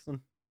to the next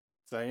one.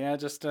 So yeah,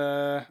 just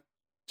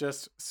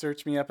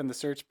search me up in the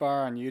search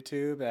bar on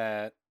YouTube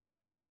at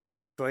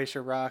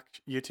Glacier Rock,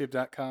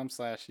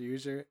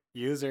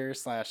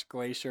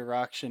 youtube.com/user/Glacier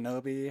Rock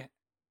Shinobi.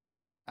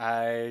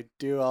 I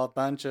do a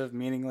bunch of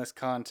meaningless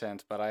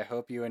content, but I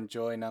hope you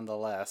enjoy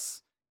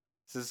nonetheless.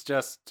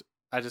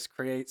 I just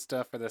create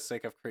stuff for the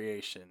sake of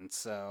creation,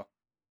 so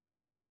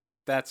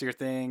that's your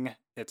thing.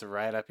 It's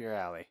right up your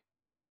alley.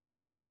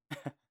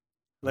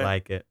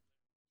 Like it.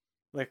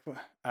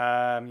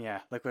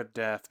 Liquid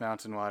Death,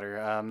 Mountain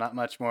Water. Not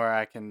much more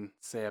I can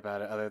say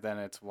about it other than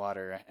it's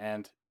water,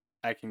 and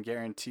I can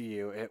guarantee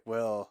you it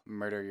will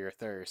murder your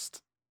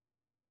thirst.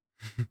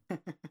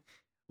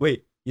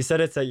 Wait, you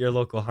said it's at your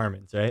local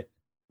Harmon's, right?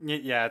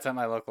 Yeah, it's at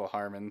my local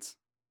Harmon's.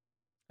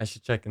 I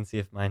should check and see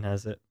if mine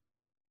has it.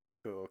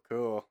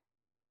 Cool.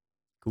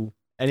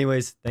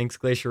 Anyways, thanks,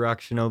 Glacier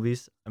Rock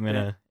Shinobis. I'm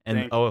gonna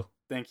end.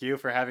 Thank you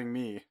for having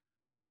me.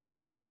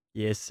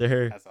 Yes,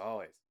 sir. As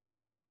always.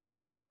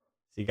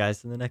 See you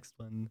guys in the next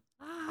one.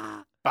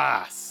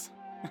 Boss.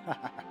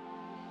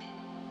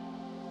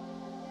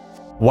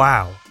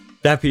 Wow,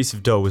 that piece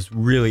of dough was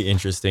really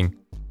interesting.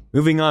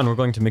 Moving on, we're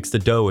going to mix the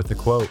dough with a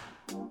quote.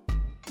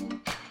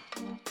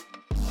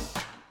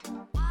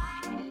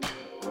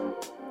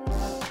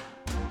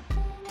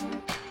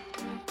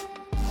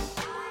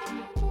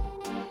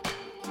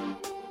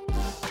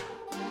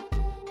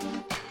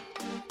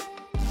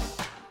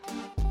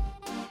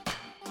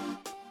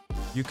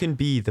 You can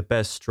be the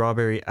best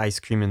strawberry ice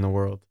cream in the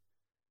world,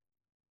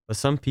 but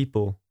some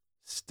people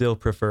still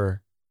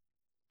prefer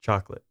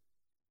chocolate.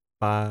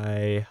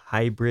 By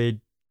Hybrid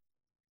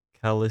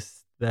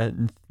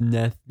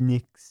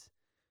Calisthenics.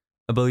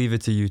 I believe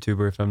it's a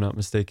YouTuber, if I'm not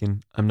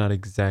mistaken. I'm not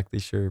exactly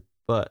sure,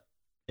 but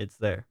it's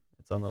there.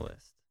 It's on the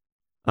list.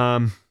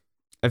 I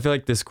feel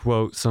like this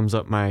quote sums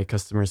up my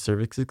customer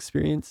service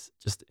experience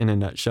just in a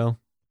nutshell.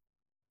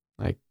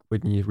 Like,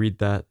 when you read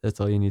that, that's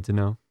all you need to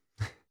know.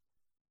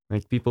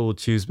 Like, people will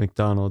choose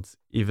McDonald's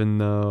even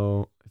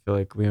though I feel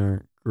like we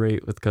aren't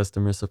great with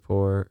customer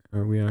support,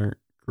 or we aren't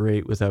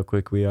great with how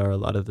quick we are a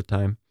lot of the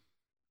time.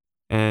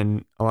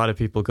 And a lot of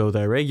people go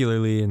there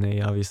regularly, and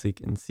they obviously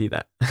can see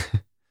that.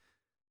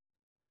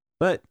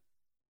 But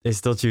they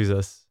still choose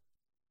us.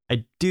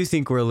 I do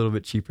think we're a little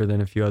bit cheaper than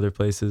a few other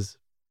places,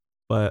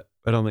 but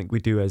I don't think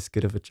we do as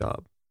good of a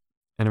job.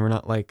 And we're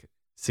not like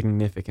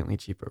significantly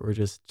cheaper. We're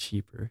just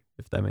cheaper,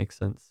 if that makes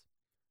sense.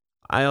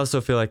 I also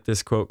feel like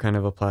this quote kind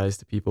of applies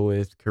to people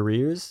with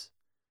careers.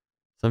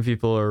 Some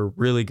people are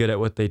really good at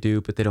what they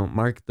do, but they don't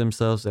market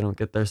themselves. They don't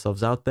get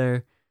themselves out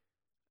there.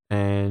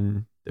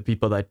 And the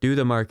people that do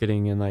the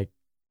marketing and like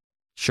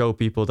show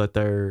people that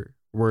they're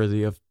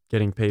worthy of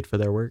getting paid for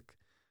their work,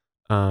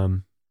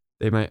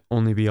 they might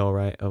only be all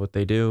right at what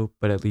they do,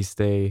 but at least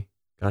they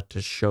got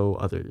to show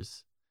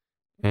others.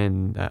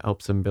 And that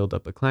helps them build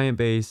up a client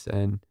base,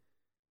 and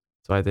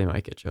that's why they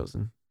might get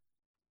chosen.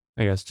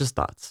 I guess, just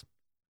thoughts.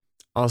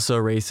 Also,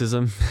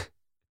 racism.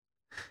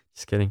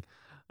 Just kidding.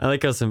 I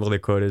like how simple the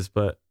quote is,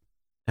 but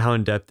how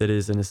in-depth it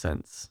is in a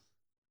sense.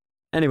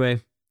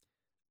 Anyway,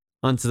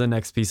 on to the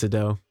next piece of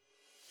dough.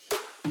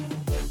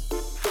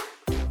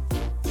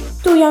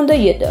 多样的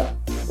也的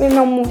We're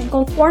now moving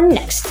on to our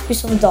next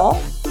piece of dough.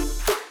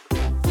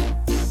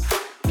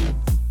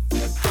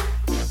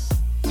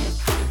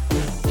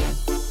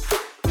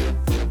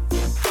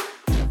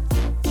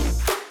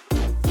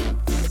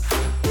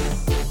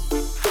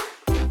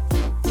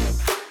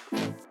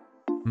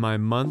 My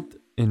month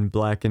in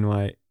black and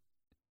white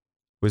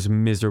was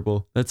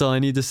miserable. That's all I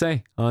need to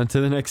say. On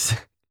to the next.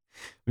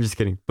 I'm just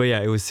kidding. But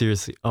yeah, it was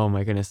seriously, oh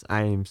my goodness.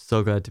 I am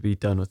so glad to be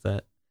done with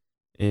that.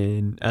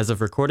 And as of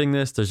recording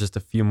this, there's just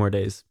a few more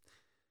days.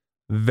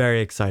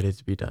 Very excited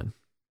to be done.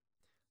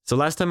 So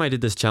last time I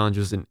did this challenge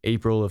was in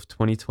April of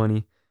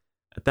 2020.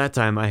 At that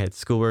time, I had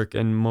schoolwork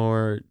and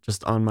more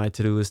just on my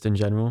to-do list in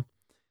general.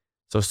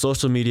 So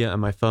social media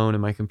and my phone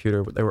and my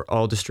computer, they were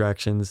all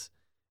distractions.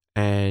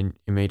 And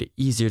it made it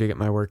easier to get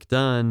my work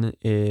done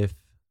if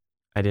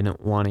I didn't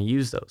want to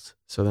use those.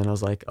 So then I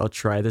was like, I'll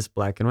try this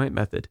black and white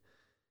method.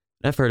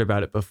 And I've heard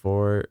about it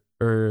before,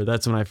 or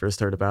that's when I first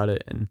heard about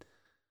it. And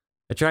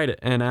I tried it.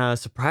 And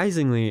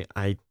surprisingly,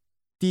 I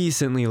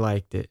decently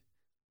liked it.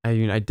 I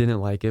mean, I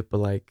didn't like it, but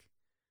like,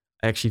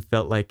 I actually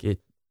felt like it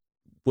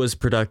was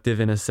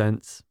productive in a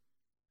sense.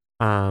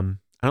 I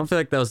don't feel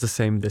like that was the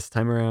same this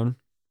time around,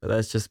 but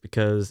that's just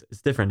because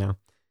it's different now.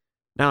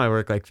 Now I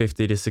work like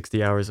 50 to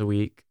 60 hours a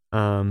week.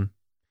 So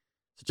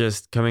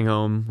just coming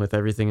home with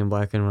everything in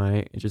black and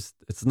white, it's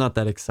not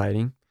that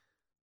exciting.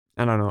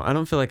 I don't know. I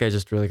don't feel like I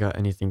just really got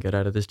anything good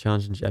out of this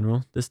challenge in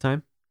general this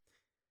time,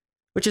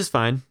 which is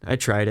fine. I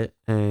tried it,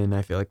 and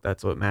I feel like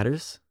that's what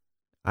matters.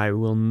 I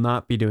will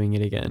not be doing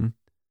it again.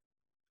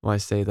 Well, I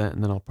say that,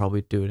 and then I'll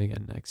probably do it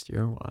again next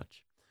year.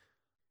 Watch.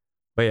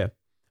 But yeah.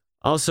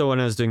 Also, when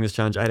I was doing this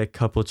challenge, I had a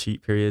couple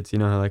cheat periods. You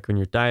know how like when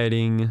you're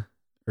dieting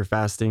or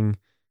fasting,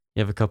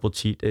 you have a couple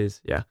cheat days.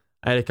 Yeah.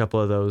 I had a couple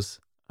of those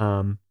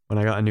when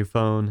I got a new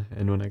phone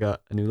and when I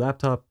got a new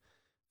laptop.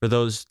 For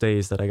those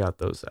days that I got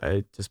those,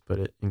 I just put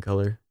it in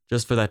color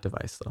just for that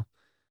device though.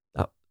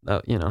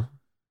 That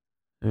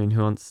I mean,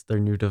 who wants their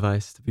new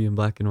device to be in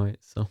black and white?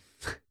 So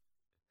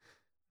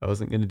I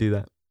wasn't going to do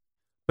that.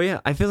 But yeah,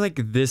 I feel like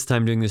this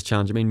time doing this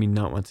challenge, it made me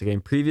not want to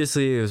game.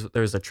 Previously,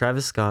 there was a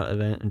Travis Scott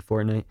event in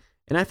Fortnite,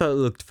 and I thought it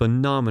looked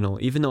phenomenal.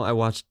 Even though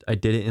I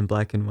did it in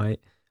black and white,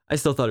 I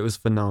still thought it was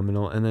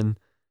phenomenal. And then,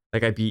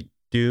 like, I beat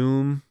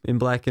Doom in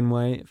black and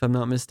white, if I'm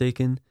not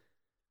mistaken.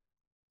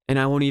 And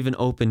I won't even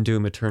open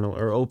Doom Eternal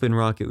or open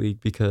Rocket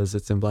League because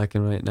it's in black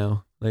and white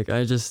now. Like,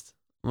 I'm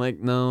like,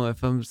 no,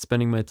 if I'm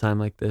spending my time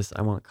like this,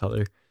 I want color.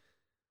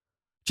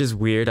 Which is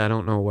weird. I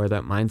don't know where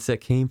that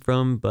mindset came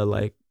from, but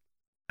like,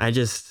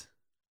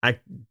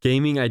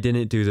 gaming I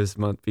didn't do this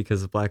month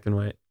because of black and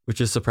white,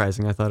 which is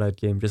surprising. I thought I'd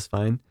game just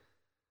fine.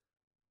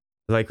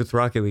 Like with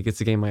Rocket League,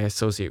 it's a game I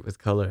associate with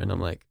color, and I'm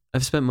like,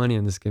 I've spent money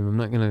on this game. I'm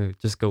not gonna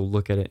just go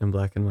look at it in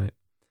black and white.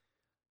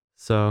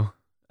 So,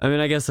 I mean,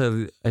 I guess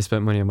I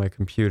spent money on my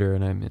computer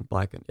and I'm in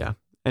black and yeah.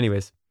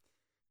 Anyways,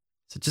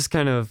 so just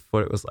kind of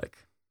what it was like.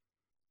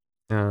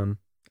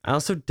 I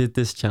also did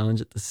this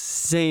challenge at the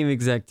same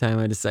exact time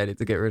I decided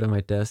to get rid of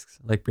my desks,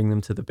 like bring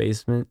them to the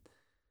basement.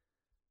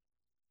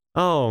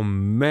 Oh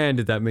man,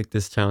 did that make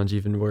this challenge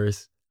even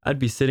worse. I'd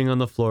be sitting on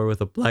the floor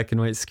with a black and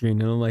white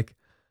screen and I'm like,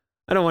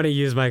 I don't want to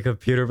use my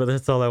computer, but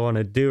that's all I want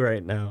to do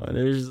right now. And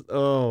there's,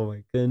 oh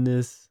my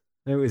goodness,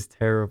 it was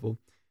terrible.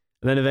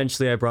 And then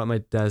eventually I brought my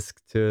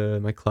desk to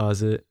my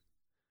closet.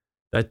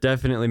 That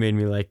definitely made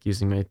me like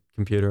using my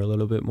computer a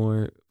little bit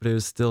more, but it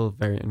was still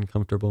very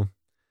uncomfortable.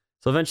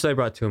 So eventually I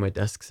brought 2 of my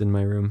desks in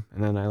my room,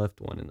 and then I left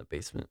one in the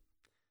basement.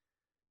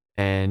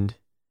 And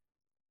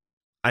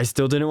I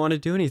still didn't want to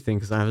do anything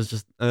because I was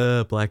just,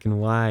 black and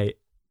white.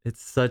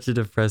 It's such a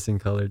depressing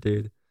color,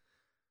 dude.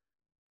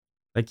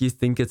 Like, you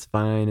think it's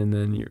fine, and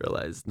then you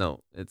realize,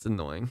 no, it's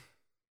annoying.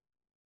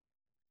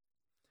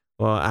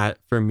 Well,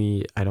 for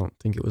me, I don't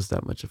think it was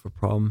that much of a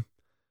problem.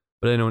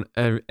 But I know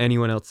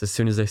anyone else, as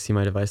soon as they see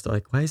my device, they're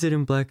like, why is it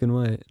in black and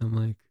white? And I'm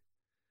like,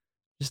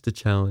 just a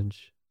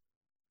challenge.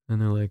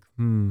 And they're like,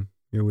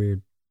 you're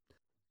weird.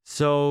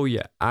 So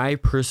yeah, I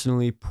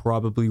personally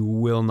probably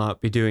will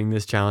not be doing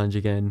this challenge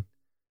again,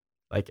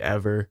 like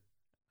ever.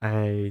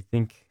 I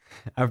think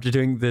after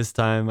doing this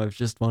time, I've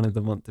just wanted the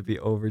month to be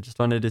over. Just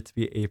wanted it to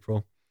be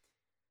April.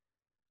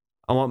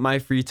 I want my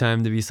free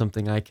time to be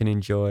something I can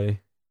enjoy,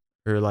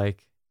 or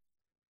like,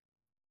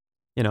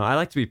 I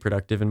like to be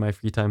productive in my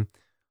free time,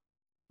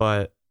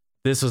 but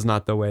this was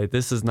not the way.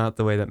 This is not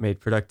the way that made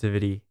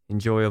productivity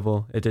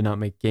enjoyable. It did not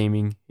make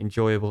gaming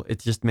enjoyable. It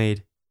just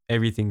made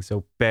everything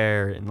so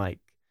bare and like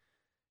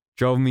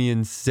drove me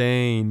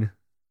insane.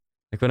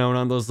 Like when I went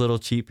on those little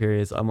cheat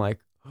periods, I'm like,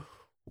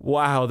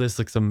 wow, this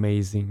looks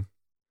amazing.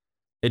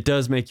 It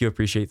does make you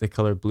appreciate the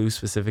color blue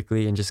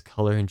specifically and just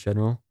color in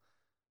general.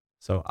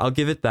 So I'll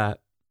give it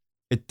that.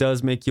 It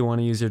does make you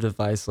want to use your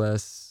device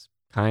less,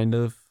 kind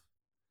of.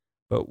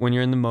 But when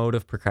you're in the mode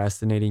of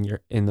procrastinating,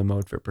 you're in the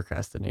mode for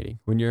procrastinating.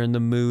 When you're in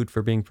the mood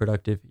for being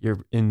productive,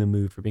 you're in the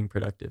mood for being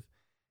productive.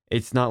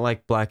 It's not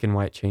like black and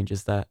white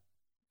changes that.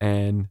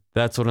 And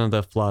that's one of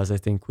the flaws, I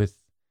think, with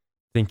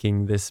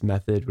thinking this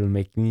method will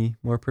make me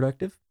more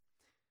productive.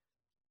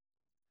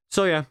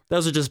 So yeah,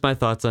 those are just my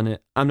thoughts on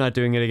it. I'm not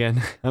doing it again.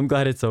 I'm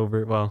glad it's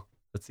over. Well,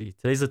 let's see.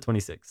 Today's the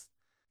 26th.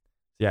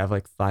 Yeah, I have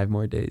like 5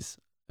 more days.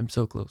 I'm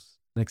so close.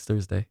 Next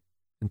Thursday.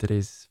 And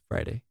today's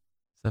Friday.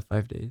 Is that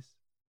 5 days?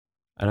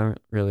 I don't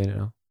really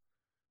know.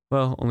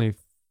 Well,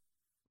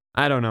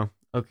 I don't know.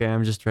 Okay,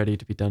 I'm just ready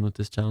to be done with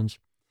this challenge.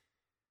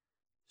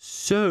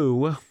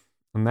 So,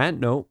 on that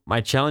note, my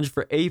challenge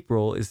for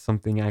April is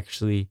something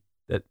actually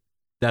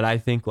that I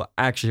think will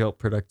actually help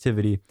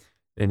productivity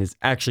and is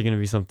actually going to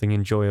be something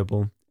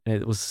enjoyable. And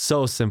it was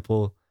so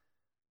simple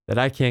that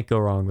I can't go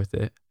wrong with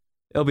it.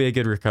 It'll be a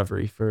good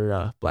recovery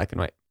for black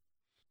and white.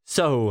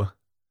 So,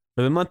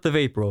 for the month of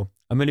April,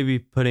 I'm going to be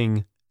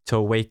putting to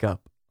wake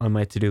up on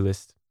my to-do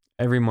list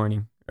every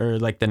morning, or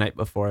like the night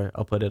before.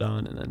 I'll put it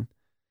on, and then,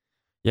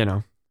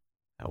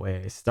 that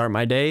way I start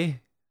my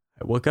day.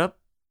 I wake up,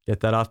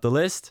 get that off the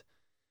list,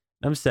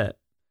 and I'm set.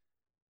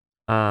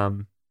 I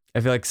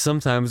feel like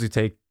sometimes we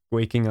take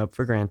waking up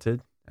for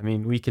granted. I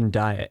mean, we can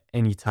die at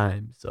any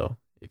time, so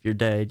if you're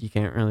dead, you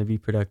can't really be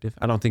productive.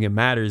 I don't think it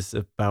matters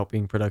about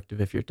being productive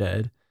if you're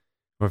dead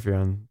or if you're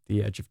on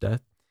the edge of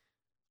death.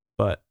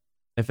 But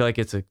I feel like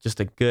it's just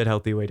a good,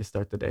 healthy way to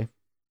start the day.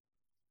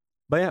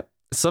 But yeah,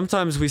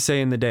 sometimes we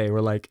say in the day, we're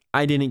like,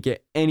 I didn't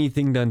get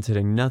anything done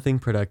today, nothing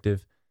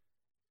productive.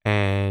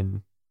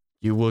 And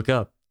you woke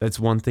up. That's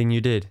one thing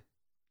you did.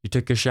 You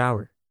took a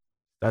shower.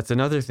 That's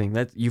another thing.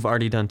 That you've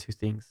already done 2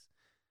 things.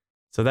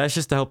 So that's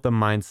just to help the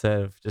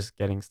mindset of just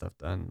getting stuff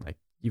done. Like,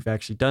 you've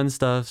actually done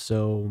stuff,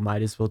 so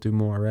might as well do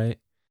more, right?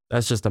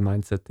 That's just a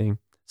mindset thing.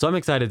 So I'm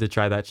excited to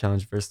try that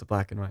challenge versus the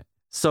black and white.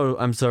 So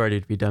I'm so ready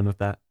to be done with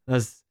that.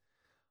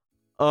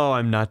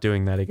 I'm not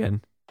doing that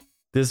again.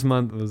 This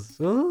month was...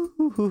 So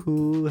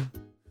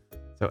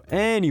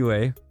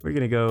anyway, we're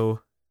going to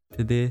go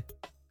to the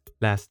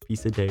last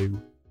piece of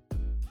dough.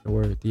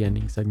 or the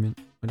ending segment,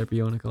 whatever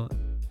you want to call it.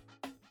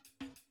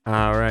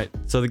 Alright,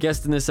 so the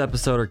guests in this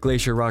episode are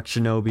Glacier Rock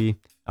Shinobi.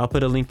 I'll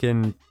put a link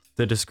in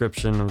the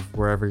description of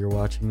wherever you're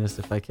watching this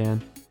if I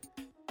can.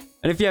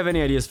 And if you have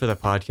any ideas for the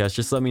podcast,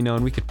 just let me know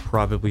and we could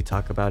probably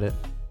talk about it.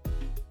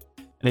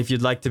 And if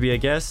you'd like to be a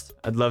guest,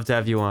 I'd love to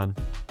have you on.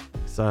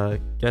 So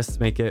guests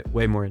make it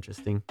way more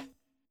interesting.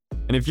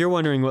 And if you're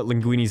wondering what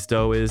Linguini's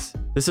dough is,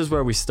 this is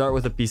where we start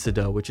with a piece of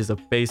dough, which is a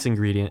base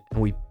ingredient,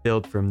 and we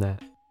build from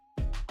that.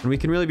 And we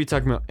can really be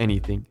talking about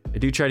anything. I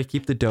do try to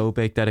keep the dough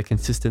baked at a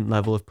consistent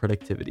level of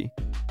productivity,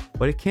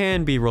 but it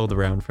can be rolled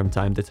around from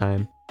time to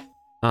time.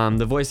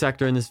 The voice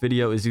actor in this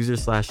video is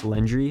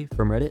user/Lendry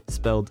from Reddit,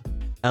 spelled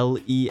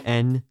Lendry.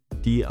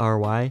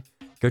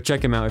 Go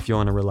check him out if you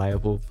want a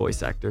reliable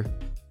voice actor.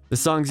 The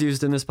songs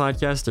used in this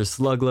podcast are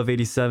Slug Love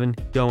 87,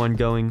 Go On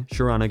Going,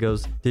 Sharana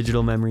Goes,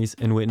 Digital Memories,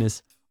 and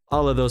Witness.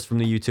 All of those from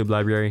the YouTube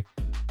library.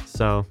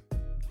 So,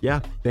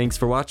 yeah, thanks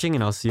for watching,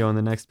 and I'll see you on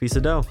the next piece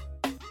of dough.